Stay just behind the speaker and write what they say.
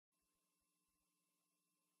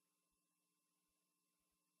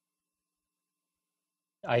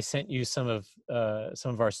I sent you some of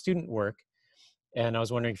our student work, and I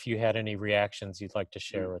was wondering if you had any reactions you'd like to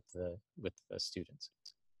share with the students.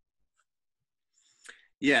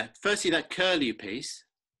 Yeah, firstly, that curlew piece,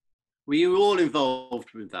 were you all involved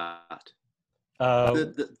with that?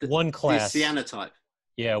 One class. The cyanotype.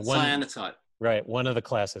 Yeah, cyanotype. Right, one of the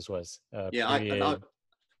classes was. Yeah,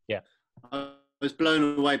 yeah. I was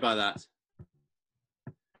blown away by that.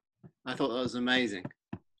 I thought that was amazing.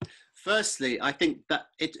 Firstly, I think that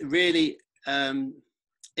it really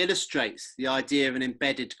illustrates the idea of an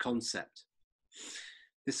embedded concept.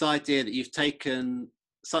 This idea that you've taken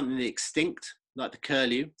something extinct, like the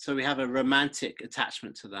curlew, so we have a romantic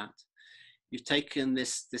attachment to that. You've taken the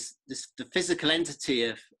physical entity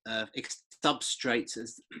of substrates,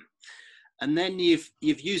 and then you've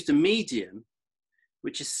used a medium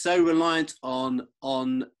which is so reliant on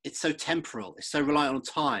it's so temporal, it's so reliant on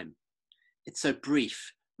time, it's so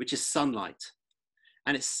brief, which is sunlight,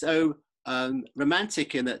 and it's so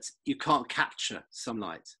romantic in that you can't capture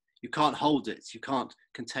sunlight, you can't hold it, you can't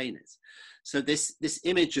contain it. So this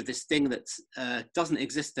image of this thing that doesn't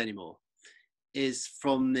exist anymore is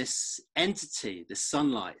from this entity, this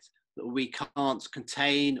sunlight, that we can't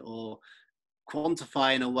contain or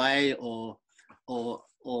quantify in a way, or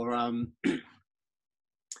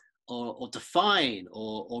define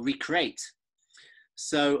or recreate.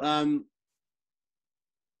 So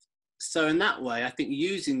so in that way, I think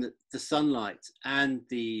using the sunlight and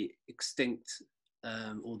the extinct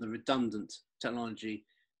or the redundant technology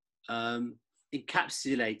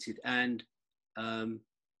encapsulated and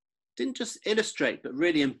didn't just illustrate, but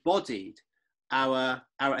really embodied our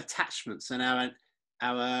attachments and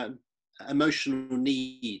our emotional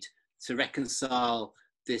need to reconcile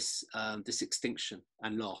this this extinction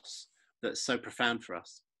and loss that's so profound for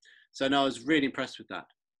us. So no, I was really impressed with that.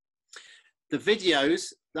 The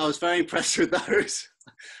videos, I was very impressed with those,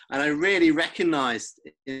 and I really recognised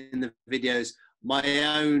in the videos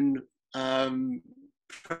my own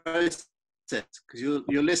process, because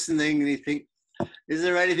you're listening and you think, is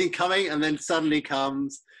there anything coming? And then suddenly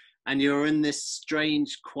comes, and you're in this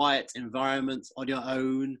strange, quiet environment on your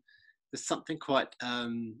own. There's something quite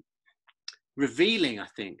revealing, I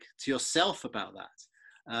think, to yourself about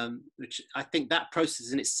that, which I think that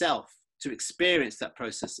process in itself, to experience that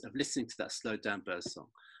process of listening to that slowed down birdsong,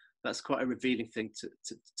 that's quite a revealing thing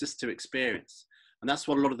to experience. And that's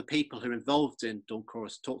what a lot of the people who are involved in Dawn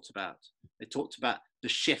Chorus talked about. They talked about the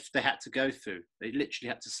shift they had to go through. They literally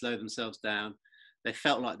had to slow themselves down. They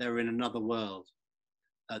felt like they were in another world,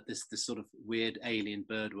 this sort of weird alien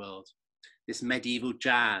bird world, this medieval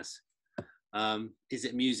jazz. Is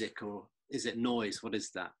it music or is it noise? What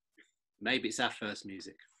is that? Maybe it's our first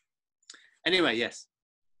music. Anyway, yes.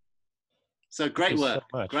 So great work.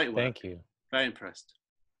 So much. Great work. Thank you. Very impressed.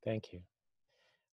 Thank you.